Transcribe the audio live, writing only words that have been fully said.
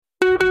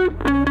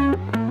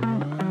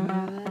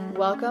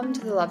Welcome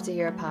to the Love to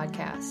Hear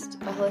podcast,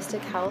 a holistic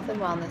health and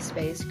wellness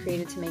space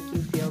created to make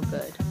you feel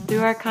good.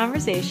 Through our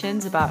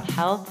conversations about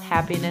health,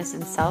 happiness,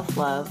 and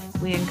self-love,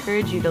 we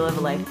encourage you to live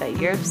a life that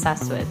you're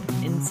obsessed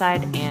with,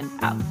 inside and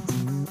out.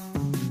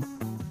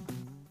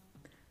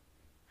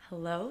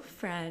 Hello,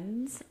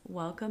 friends.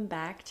 Welcome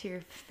back to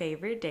your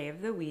favorite day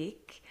of the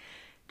week.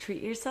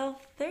 Treat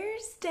yourself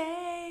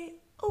Thursday.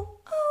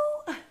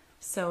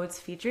 So it's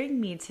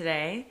featuring me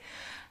today.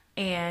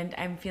 And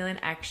I'm feeling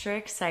extra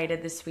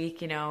excited this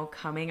week,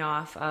 coming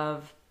off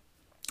of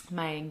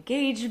my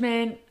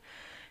engagement.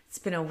 It's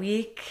been a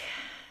week,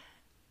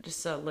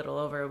 just a little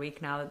over a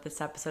week now that this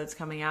episode's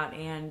coming out,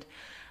 and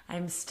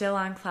I'm still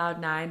on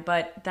cloud nine,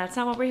 but that's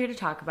not what we're here to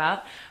talk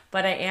about.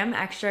 But I am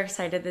extra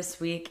excited this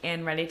week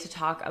and ready to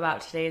talk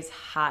about today's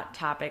hot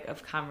topic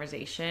of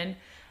conversation,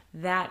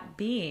 that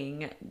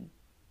being,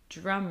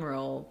 drum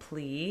roll,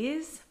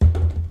 please.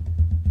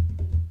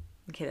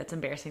 Okay, that's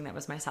embarrassing. That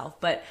was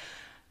myself, but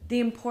the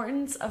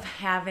importance of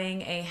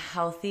having a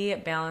healthy,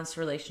 balanced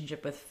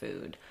relationship with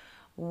food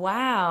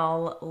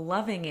while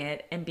loving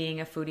it and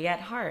being a foodie at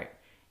heart,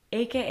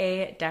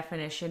 aka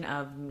definition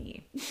of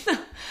me.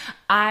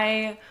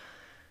 To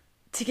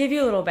give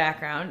you a little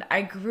background,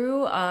 I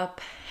grew up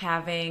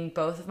having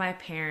both of my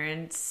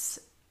parents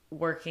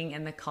working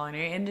in the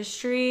culinary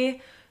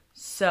industry,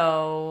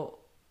 so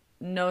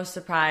no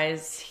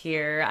surprise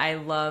here. I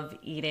love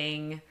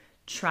eating,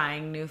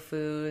 trying new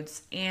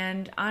foods,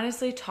 and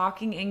honestly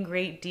talking in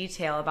great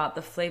detail about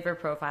the flavor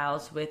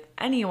profiles with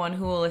anyone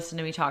who will listen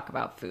to me talk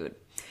about food.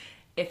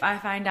 If I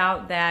find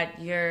out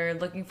that you're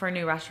looking for a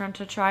new restaurant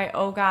to try,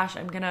 oh gosh,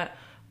 I'm gonna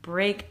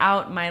break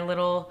out my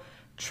little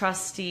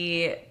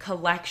trusty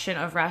collection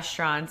of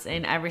restaurants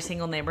in every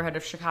single neighborhood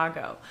of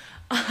Chicago.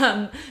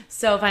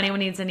 So if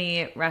anyone needs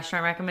any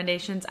restaurant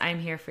recommendations, I'm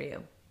here for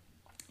you.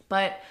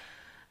 But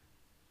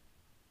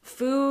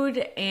food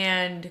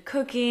and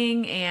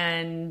cooking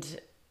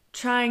and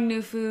trying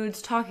new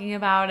foods, talking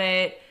about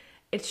it,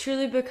 it's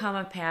truly become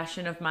a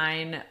passion of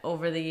mine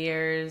over the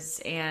years,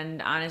 and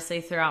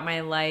honestly throughout my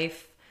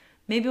life.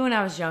 Maybe when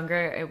I was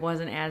younger it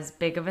wasn't as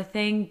big of a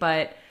thing,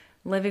 but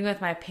living with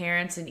my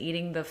parents and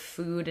eating the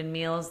food and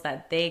meals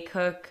that they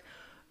cook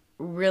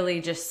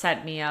really just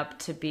set me up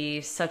to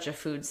be such a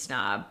food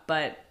snob.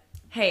 But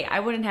hey,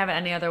 I wouldn't have it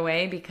any other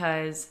way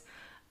because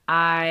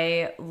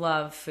I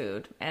love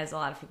food, as a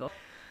lot of people.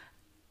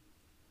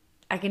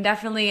 I can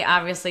definitely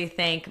obviously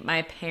thank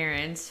my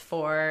parents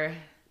for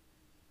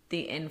the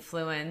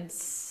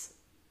influence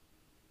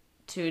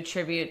to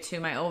attribute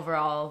to my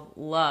overall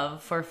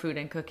love for food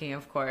and cooking,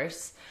 of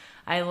course.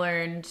 I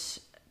learned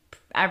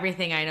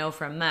everything I know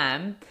from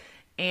them.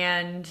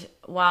 And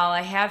while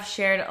I have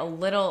shared a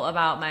little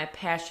about my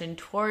passion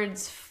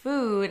towards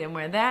food and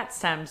where that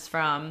stems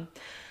from,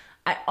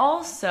 I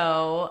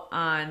also,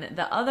 on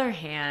the other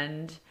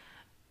hand,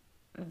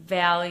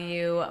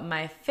 value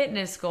my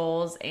fitness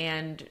goals,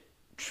 and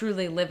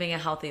truly living a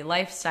healthy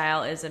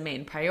lifestyle is a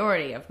main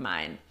priority of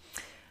mine.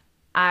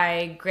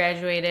 I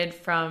graduated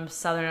from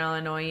Southern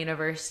Illinois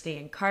University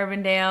in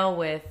Carbondale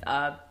with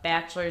a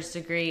bachelor's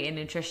degree in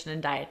nutrition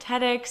and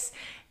dietetics,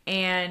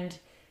 and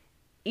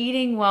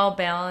eating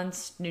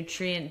well-balanced,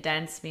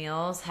 nutrient-dense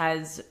meals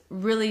has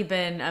really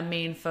been a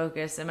main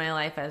focus in my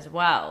life as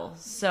well.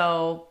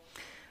 So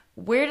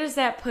where does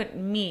that put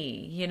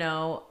me,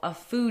 a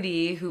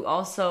foodie who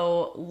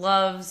also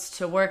loves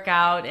to work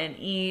out and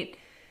eat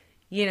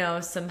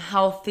some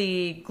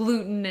healthy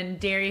gluten and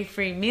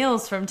dairy-free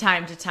meals from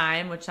time to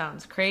time, which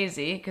sounds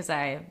crazy because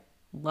I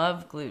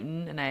love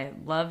gluten and I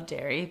love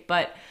dairy.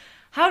 But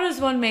how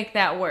does one make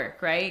that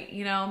work, right?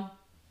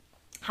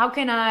 How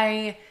can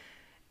I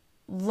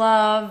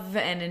love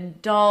and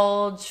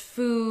indulge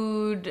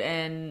food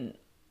and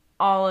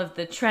all of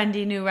the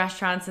trendy new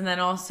restaurants, and then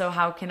also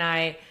how can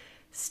I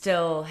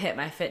still hit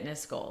my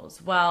fitness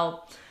goals?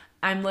 Well,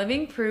 I'm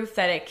living proof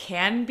that it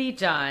can be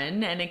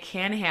done and it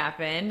can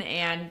happen,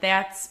 and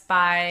that's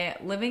by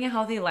living a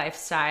healthy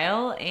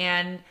lifestyle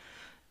and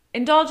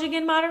indulging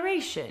in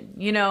moderation,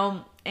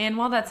 And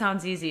while that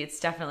sounds easy, it's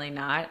definitely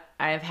not.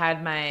 I've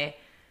had my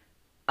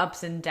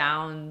ups and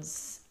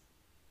downs,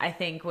 I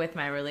think, with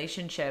my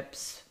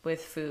relationships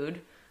with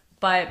food,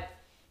 but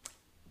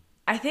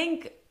I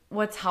think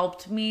what's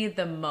helped me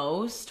the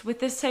most with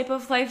this type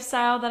of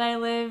lifestyle that I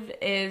live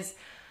is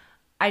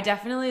I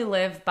definitely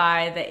live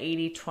by the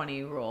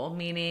 80-20 rule,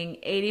 meaning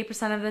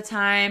 80% of the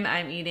time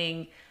I'm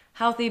eating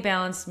healthy,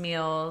 balanced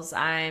meals,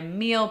 I'm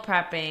meal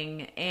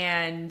prepping,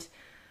 and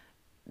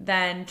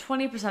then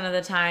 20% of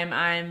the time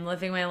I'm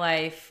living my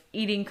life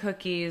eating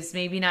cookies,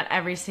 maybe not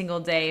every single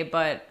day,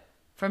 but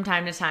from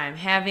time to time,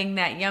 having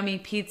that yummy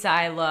pizza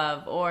I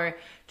love, or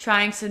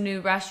trying some new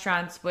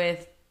restaurants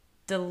with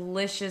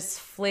delicious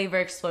flavor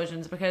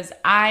explosions, because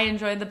I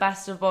enjoy the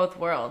best of both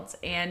worlds.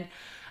 And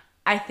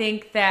I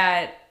think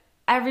that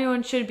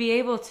everyone should be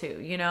able to,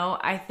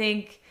 I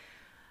think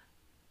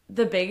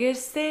the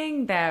biggest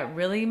thing that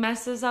really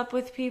messes up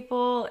with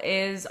people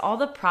is all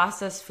the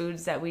processed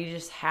foods that we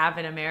just have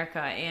in America,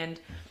 and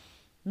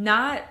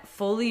not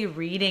fully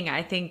reading,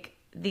 I think,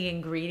 the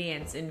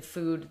ingredients in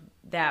food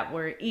that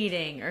we're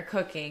eating or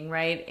cooking,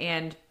 right?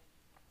 And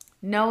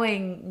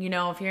knowing,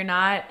 if you're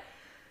not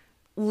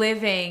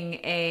living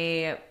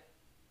a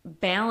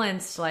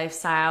balanced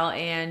lifestyle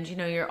and,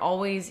 you're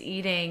always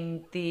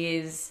eating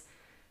these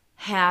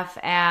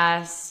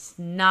half-assed,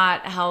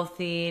 not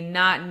healthy,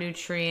 not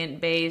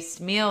nutrient-based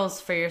meals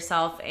for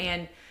yourself,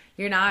 and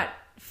you're not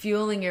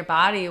fueling your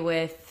body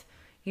with,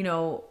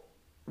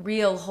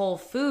 real whole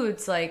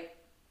foods, like,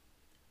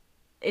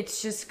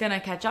 it's just gonna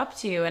catch up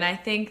to you. And I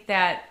think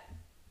that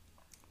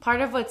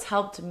part of what's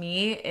helped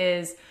me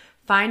is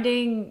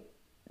finding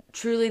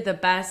truly the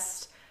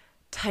best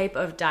type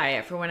of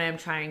diet for when I'm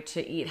trying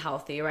to eat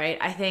healthy, right?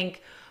 I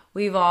think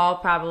we've all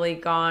probably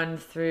gone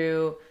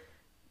through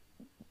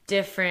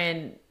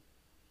different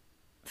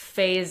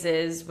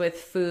phases with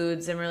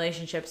foods and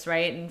relationships,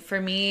 right? And for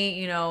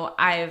me,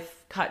 I've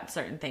cut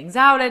certain things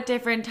out at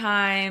different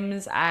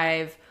times.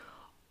 I've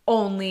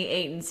only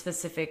eaten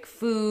specific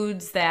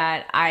foods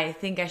that I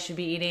think I should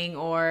be eating,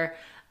 or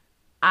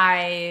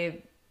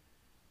I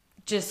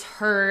just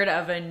heard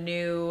of a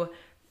new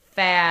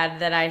fad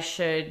that I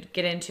should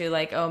get into,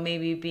 like,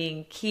 maybe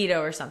being keto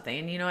or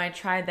something. And, I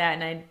tried that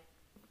and I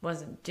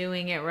wasn't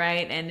doing it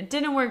right and it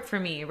didn't work for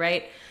me,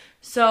 right?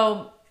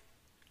 So,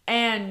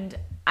 and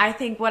I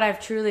think what I've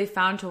truly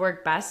found to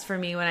work best for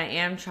me when I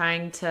am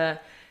trying to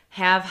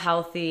have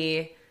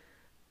healthy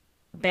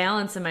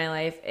balance in my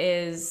life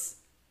is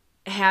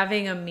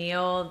having a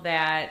meal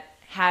that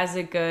has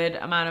a good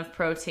amount of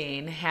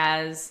protein,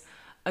 has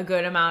a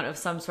good amount of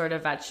some sort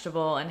of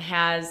vegetable, and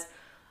has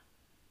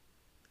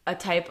a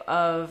type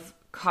of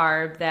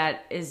carb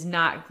that is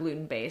not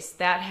gluten-based.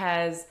 That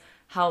has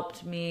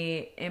helped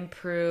me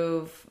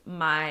improve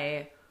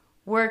my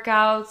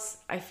workouts.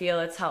 I feel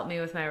it's helped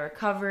me with my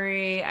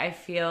recovery. I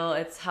feel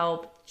it's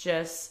helped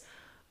just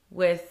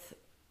with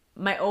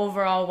my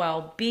overall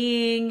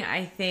well-being.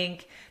 I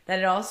think that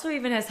it also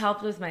even has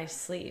helped with my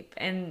sleep.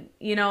 And,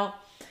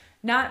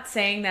 not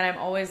saying that I'm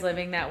always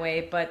living that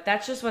way, but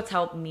that's just what's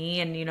helped me.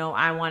 And,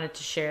 I wanted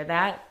to share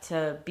that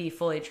to be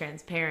fully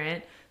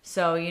transparent.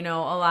 So, a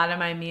lot of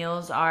my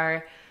meals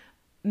are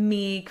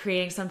me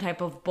creating some type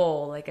of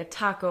bowl, like a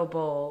taco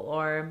bowl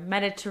or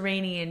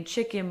Mediterranean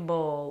chicken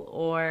bowl,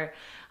 or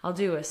I'll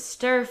do a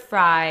stir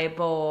fry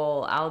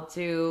bowl. I'll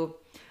do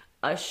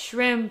a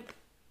shrimp,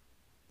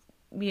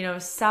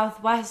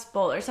 Southwest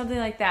bowl or something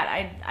like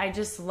that. I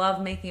just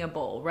love making a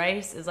bowl.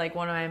 Rice is like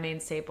one of my main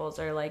staples,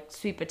 or like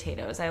sweet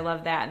potatoes. I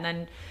love that. And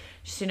then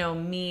just,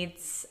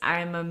 meats.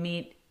 I'm a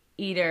meat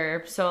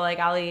eater. So like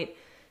I'll eat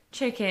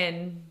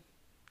chicken,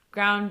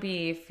 ground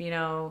beef,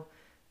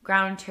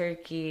 ground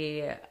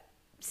turkey,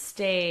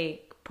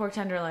 steak, pork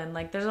tenderloin.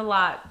 Like there's a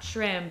lot,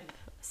 shrimp,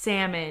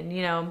 salmon,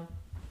 and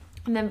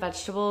then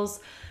vegetables.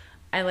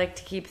 I like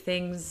to keep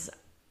things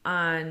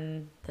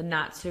on the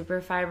not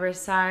super fibrous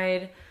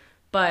side,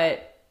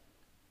 but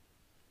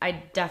I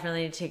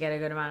definitely need to get a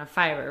good amount of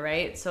fiber,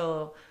 right?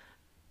 So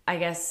I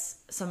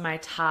guess some of my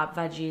top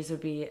veggies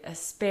would be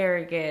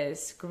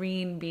asparagus,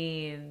 green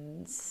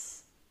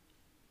beans.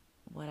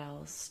 What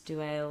else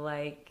do I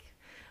like?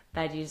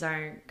 Veggies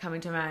aren't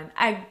coming to mind.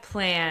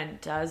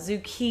 Eggplant,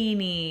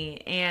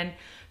 zucchini, and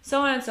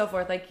so on and so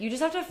forth. Like, you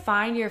just have to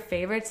find your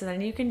favorites, and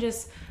then you can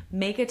just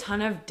make a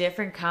ton of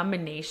different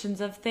combinations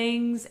of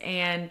things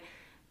and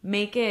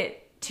make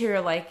it to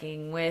your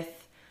liking with,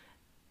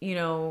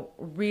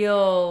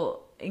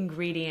 real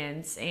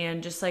ingredients,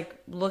 and just like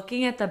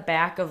looking at the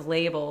back of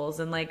labels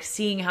and like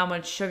seeing how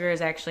much sugar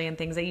is actually in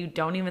things that you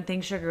don't even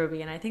think sugar would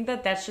be. And I think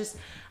that that's just,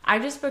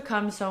 I've just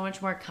become so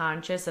much more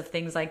conscious of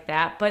things like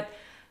that. But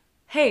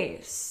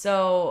hey,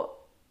 so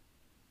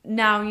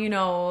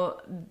now,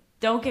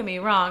 don't get me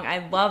wrong,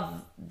 I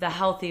love the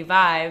healthy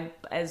vibe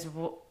as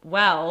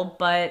well,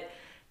 but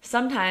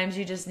sometimes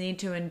you just need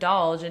to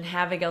indulge and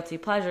have a guilty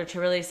pleasure to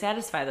really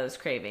satisfy those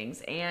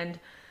cravings. And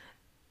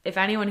if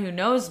anyone who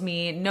knows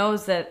me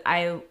knows that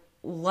I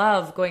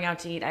love going out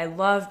to eat, I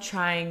love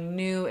trying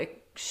new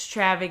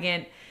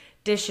extravagant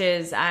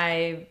dishes.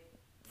 I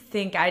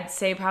think I'd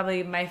say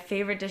probably my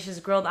favorite dish is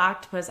grilled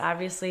octopus.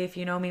 Obviously, if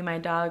you know me, my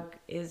dog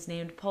is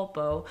named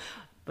Polpo,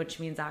 which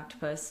means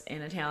octopus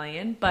in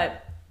Italian.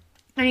 But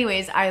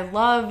anyways, I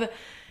love,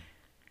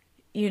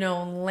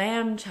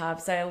 lamb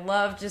chops. I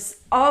love just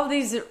all of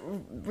these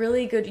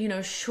really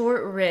good,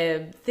 short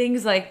rib,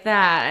 things like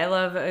that. I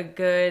love a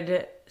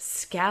good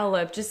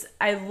scallop. Just,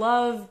 I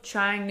love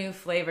trying new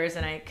flavors,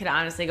 and I could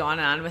honestly go on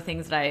and on with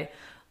things that I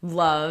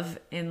love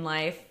in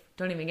life.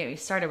 Don't even get me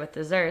started with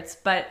desserts.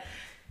 But,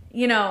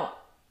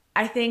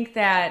 I think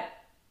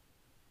that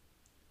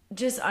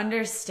just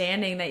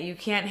understanding that you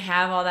can't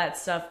have all that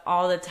stuff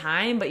all the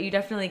time, but you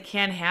definitely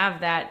can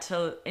have that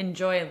to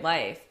enjoy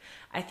life.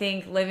 I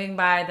think living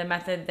by the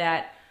method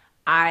that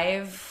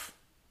I've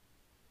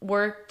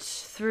worked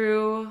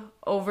through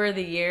over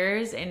the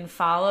years and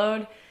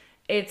followed,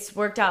 it's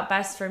worked out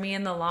best for me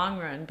in the long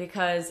run,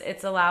 because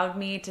it's allowed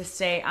me to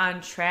stay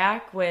on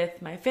track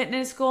with my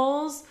fitness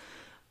goals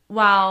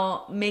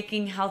while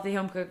making healthy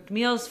home cooked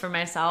meals for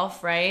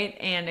myself, right?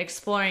 And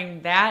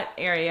exploring that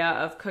area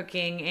of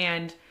cooking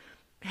and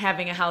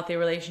having a healthy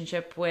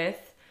relationship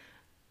with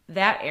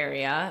that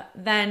area,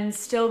 then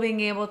still being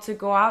able to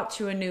go out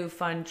to a new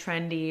fun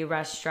trendy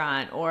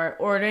restaurant or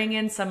ordering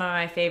in some of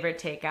my favorite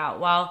takeout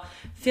while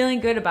feeling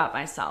good about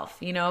myself,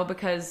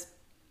 because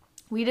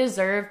we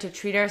deserve to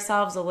treat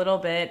ourselves a little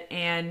bit.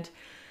 And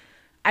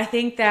I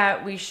think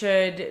that we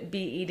should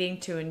be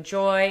eating to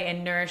enjoy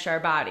and nourish our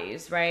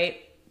bodies,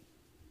 right?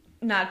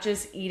 Not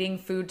just eating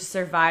food to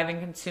survive and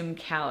consume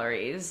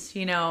calories.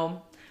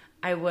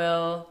 I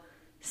will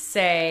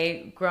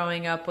say,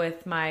 growing up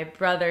with my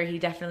brother, he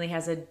definitely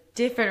has a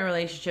different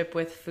relationship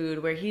with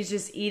food where he's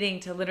just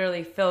eating to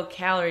literally fill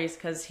calories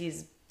because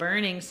he's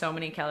burning so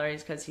many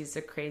calories because he's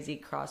a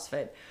crazy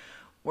CrossFit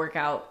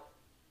workout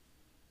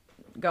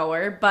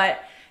goer.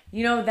 But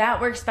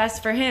that works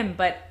best for him.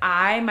 But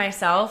I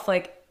myself,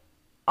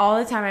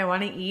 all the time, I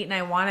want to eat and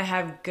I want to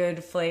have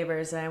good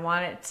flavors and I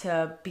want it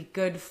to be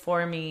good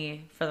for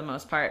me for the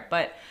most part.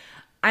 But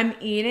I'm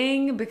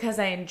eating because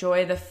I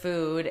enjoy the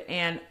food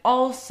and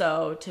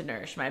also to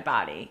nourish my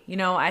body.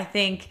 I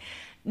think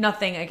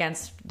nothing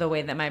against the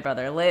way that my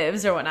brother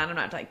lives or whatnot. I'm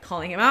not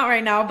calling him out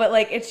right now, but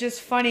it's just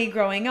funny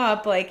growing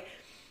up.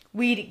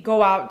 We'd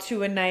go out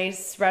to a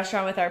nice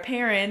restaurant with our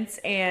parents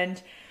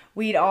and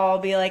we'd all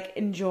be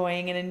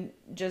enjoying and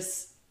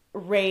just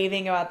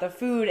raving about the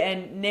food,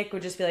 and Nick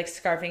would just be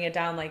scarfing it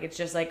down it's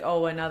just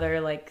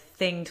another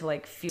thing to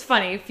fuel. It's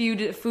funny,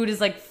 food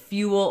is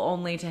fuel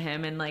only to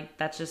him, and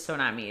that's just so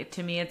not me.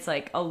 To me, it's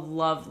a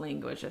love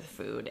language with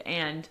food.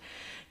 And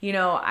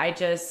I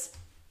just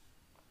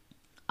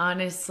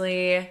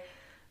honestly,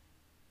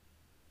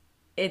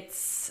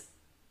 it's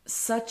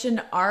such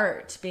an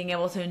art being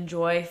able to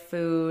enjoy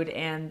food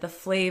and the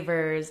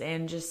flavors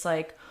and just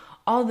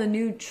all the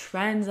new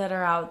trends that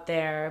are out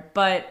there.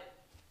 But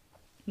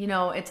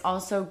it's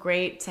also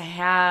great to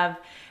have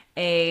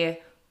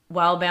a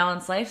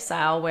well-balanced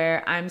lifestyle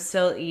where I'm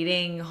still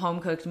eating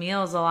home-cooked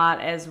meals a lot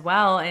as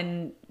well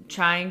and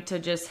trying to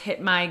just hit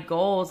my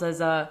goals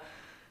as a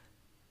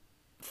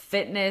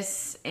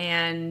fitness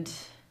and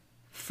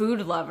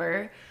food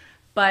lover.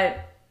 But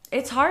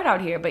it's hard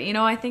out here. But,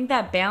 I think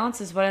that balance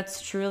is what it's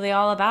truly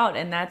all about.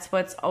 And that's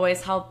what's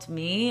always helped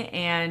me.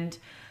 And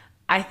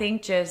I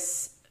think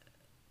just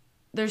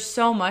there's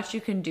so much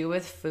you can do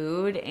with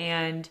food,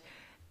 and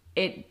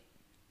it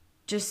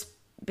just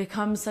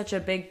becomes such a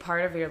big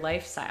part of your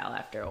lifestyle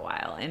after a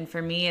while. And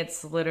for me,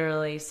 it's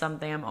literally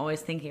something I'm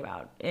always thinking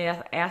about.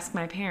 Ask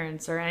my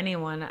parents or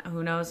anyone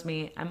who knows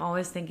me. I'm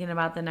always thinking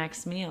about the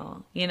next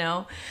meal,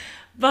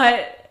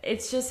 But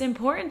it's just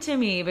important to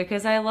me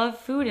because I love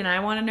food and I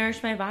want to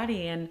nourish my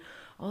body. And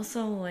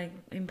also,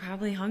 I'm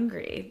probably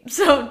hungry.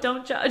 So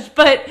don't judge.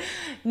 But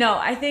no,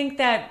 I think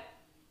that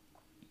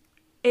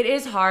it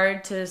is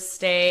hard to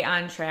stay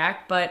on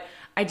track, but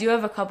I do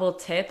have a couple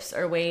tips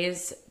or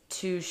ways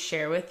to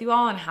share with you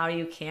all on how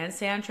you can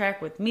stay on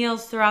track with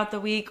meals throughout the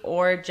week,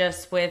 or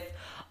just with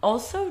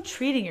also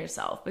treating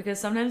yourself, because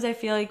sometimes I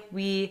feel like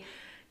we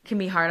can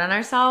be hard on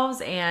ourselves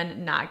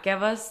and not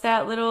give us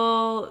that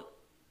little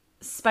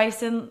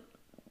spice and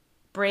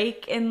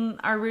break in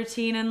our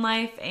routine in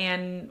life,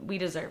 and we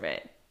deserve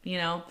it,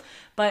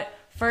 But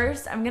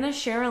first, I'm going to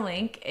share a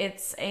link.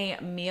 It's a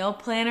meal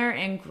planner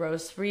and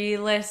grocery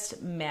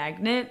list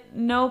magnet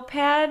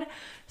notepad.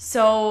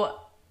 So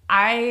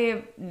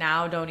I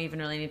now don't even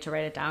really need to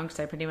write it down because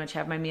I pretty much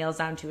have my meals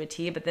down to a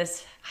T, but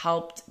this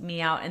helped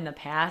me out in the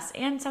past.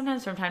 And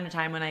sometimes from time to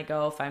time when I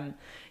go, if I'm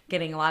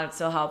getting a lot, it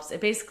still helps.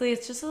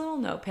 It's just a little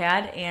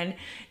notepad, and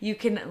you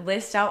can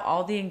list out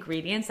all the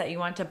ingredients that you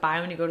want to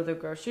buy when you go to the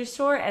grocery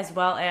store, as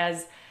well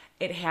as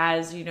it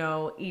has,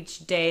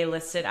 each day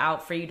listed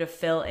out for you to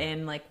fill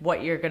in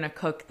what you're going to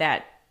cook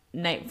that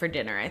night for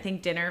dinner. I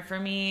think dinner for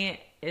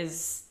me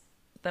is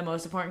the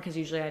most important because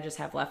usually I just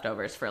have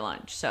leftovers for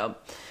lunch. So,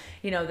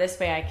 this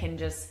way I can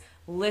just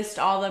list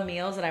all the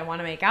meals that I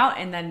want to make out,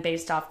 and then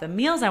based off the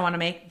meals I want to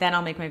make, then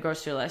I'll make my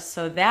grocery list.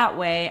 So that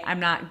way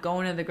I'm not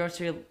going to the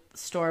grocery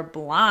store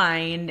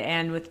blind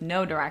and with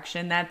no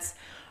direction. That's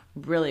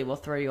really will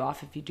throw you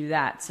off if you do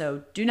that.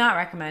 So do not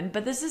recommend,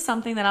 but this is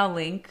something that I'll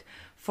link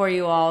for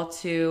you all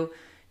to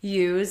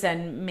use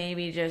and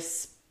maybe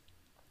just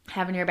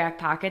have in your back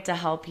pocket to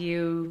help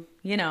you,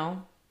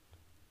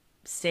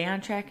 stay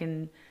on track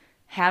and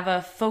have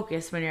a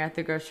focus when you're at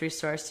the grocery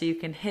store so you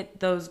can hit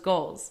those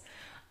goals.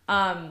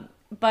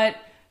 But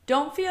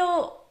don't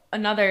feel,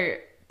 another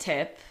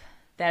tip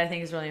that I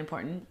think is really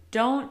important,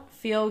 don't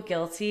feel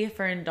guilty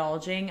for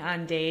indulging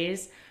on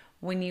days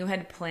when you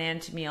had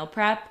planned meal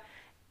prep,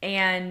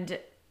 and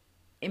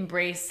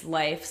embrace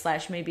life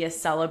 / maybe a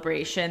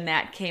celebration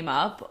that came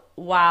up.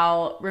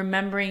 While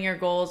remembering your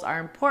goals are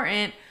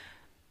important,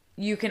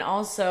 you can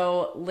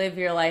also live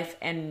your life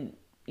and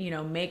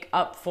make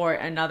up for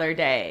it another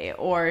day,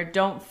 or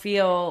don't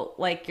feel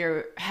like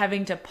you're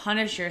having to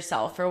punish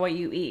yourself for what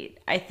you eat.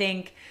 I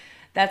think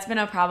that's been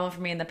a problem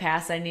for me in the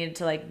past. I needed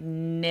to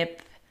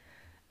nip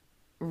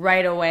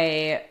right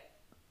away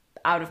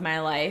out of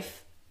my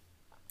life,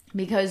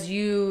 because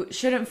you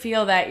shouldn't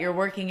feel that you're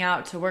working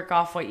out to work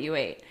off what you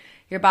ate.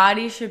 Your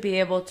body should be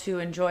able to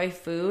enjoy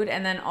food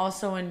and then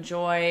also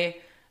enjoy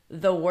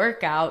the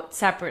workout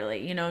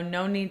separately. You know,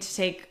 no need to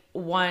take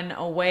one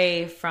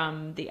away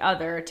from the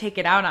other, take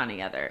it out on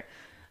the other.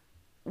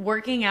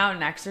 Working out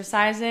and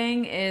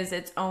exercising is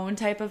its own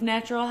type of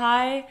natural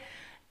high,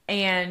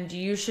 and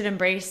you should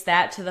embrace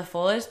that to the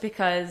fullest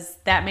because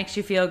that makes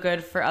you feel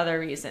good for other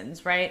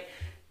reasons, right?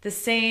 The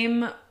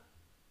same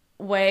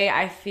way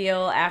I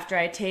feel after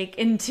I take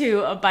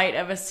into a bite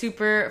of a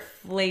super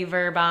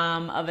flavor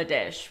bomb of a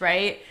dish,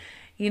 right?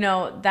 You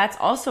know, that's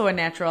also a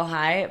natural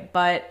high,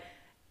 but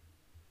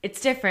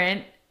it's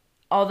different.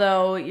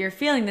 Although you're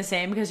feeling the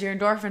same because your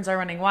endorphins are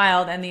running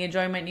wild and the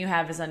enjoyment you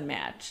have is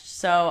unmatched.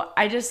 So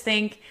I just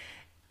think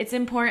it's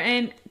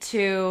important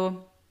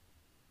to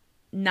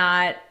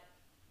not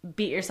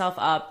beat yourself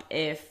up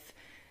if,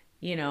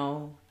 you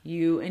know,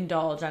 you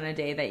indulge on a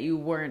day that you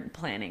weren't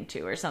planning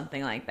to or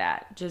something like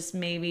that. Just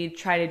maybe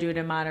try to do it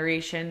in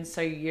moderation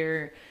so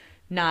you're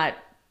not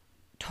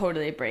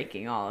totally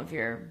breaking all of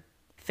your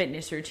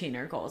fitness routine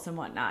or goals and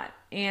whatnot.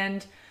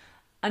 And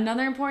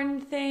another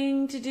important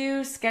thing to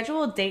do,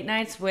 schedule date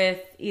nights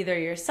with either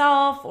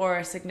yourself or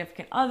a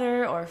significant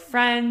other or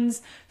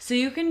friends so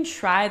you can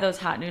try those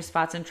hot new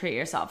spots and treat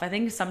yourself. I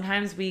think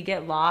sometimes we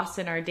get lost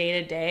in our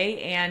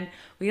day-to-day and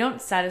we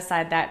don't set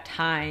aside that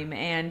time.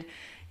 And,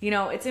 you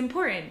know, it's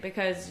important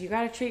because you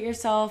got to treat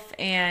yourself.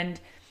 And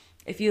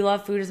if you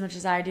love food as much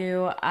as I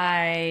do,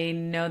 I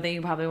know that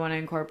you probably want to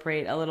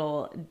incorporate a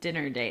little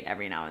dinner date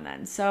every now and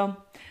then. So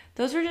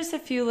those were just a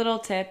few little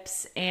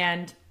tips,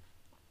 and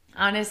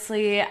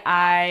honestly,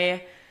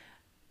 I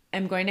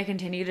am going to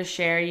continue to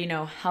share, you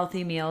know,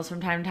 healthy meals from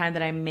time to time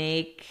that I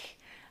make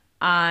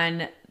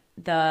on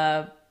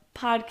the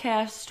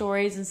podcast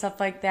stories and stuff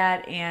like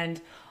that. And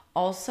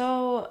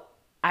also,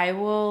 I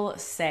will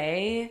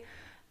say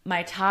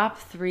my top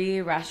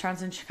 3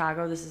 restaurants in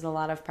Chicago, this is a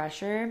lot of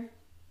pressure,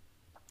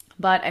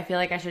 but I feel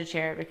like I should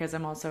share it because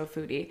I'm also a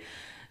foodie.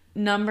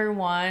 Number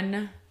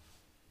 1,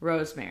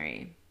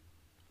 Rosemary.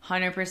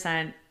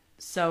 100%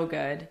 so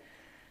good.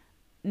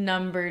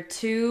 Number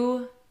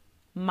 2,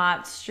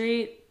 Mott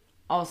Street,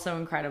 also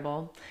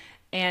incredible.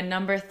 And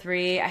number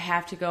 3, I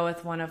have to go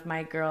with one of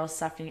my girl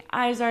Stephanie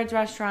Izard's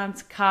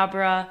restaurants,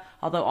 Cabra,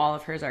 although all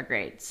of hers are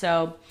great.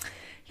 So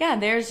yeah,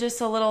 there's just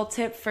a little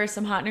tip for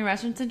some hot new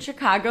restaurants in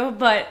Chicago.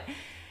 But,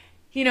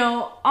 you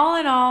know, all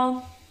in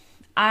all,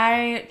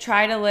 I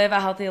try to live a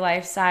healthy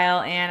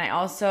lifestyle, and I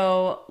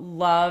also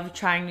love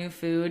trying new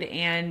food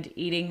and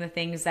eating the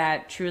things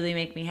that truly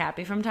make me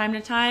happy from time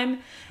to time.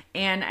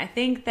 And I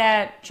think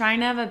that trying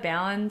to have a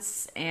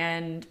balance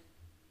and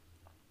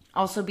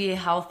also be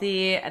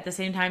healthy at the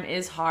same time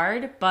is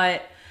hard,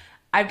 but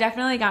I've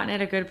definitely gotten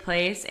at a good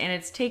place and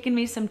it's taken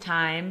me some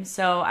time.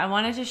 So I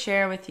wanted to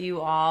share with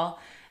you all,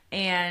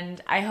 and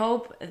I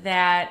hope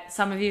that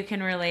some of you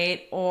can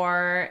relate,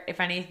 or if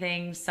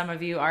anything, some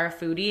of you are a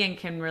foodie and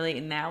can relate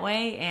in that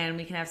way, and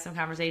we can have some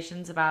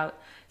conversations about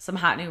some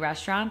hot new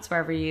restaurants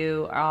wherever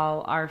you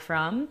all are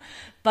from.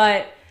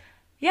 But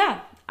yeah,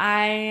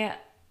 I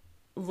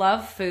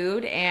love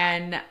food,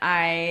 and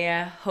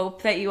I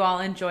hope that you all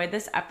enjoyed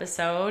this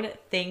episode.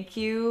 Thank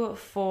you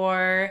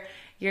for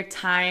your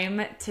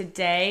time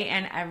today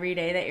and every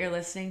day that you're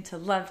listening to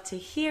Love to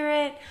Hear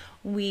It.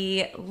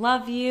 We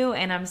love you,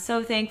 and I'm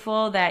so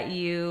thankful that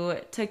you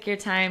took your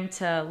time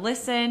to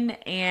listen,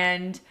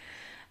 and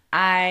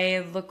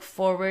I look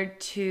forward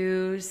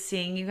to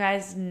seeing you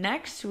guys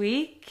next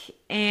week,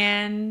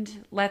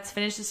 and let's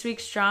finish this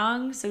week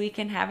strong so we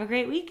can have a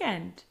great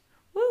weekend.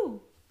 Woo!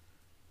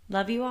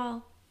 Love you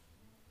all.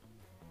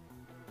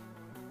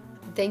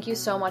 Thank you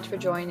so much for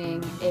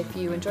joining. If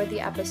you enjoyed the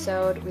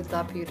episode, we'd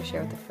love for you to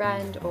share with a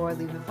friend or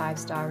leave a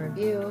 5-star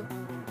review.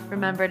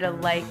 Remember to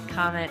like,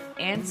 comment,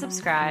 and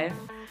subscribe.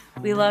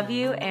 We love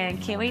you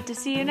and can't wait to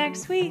see you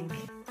next week.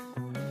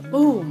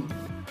 Boom.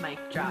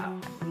 Mic drop.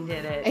 We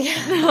did it.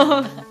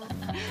 Yeah.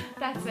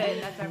 That's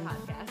it. That's our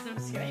podcast. I'm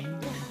just kidding.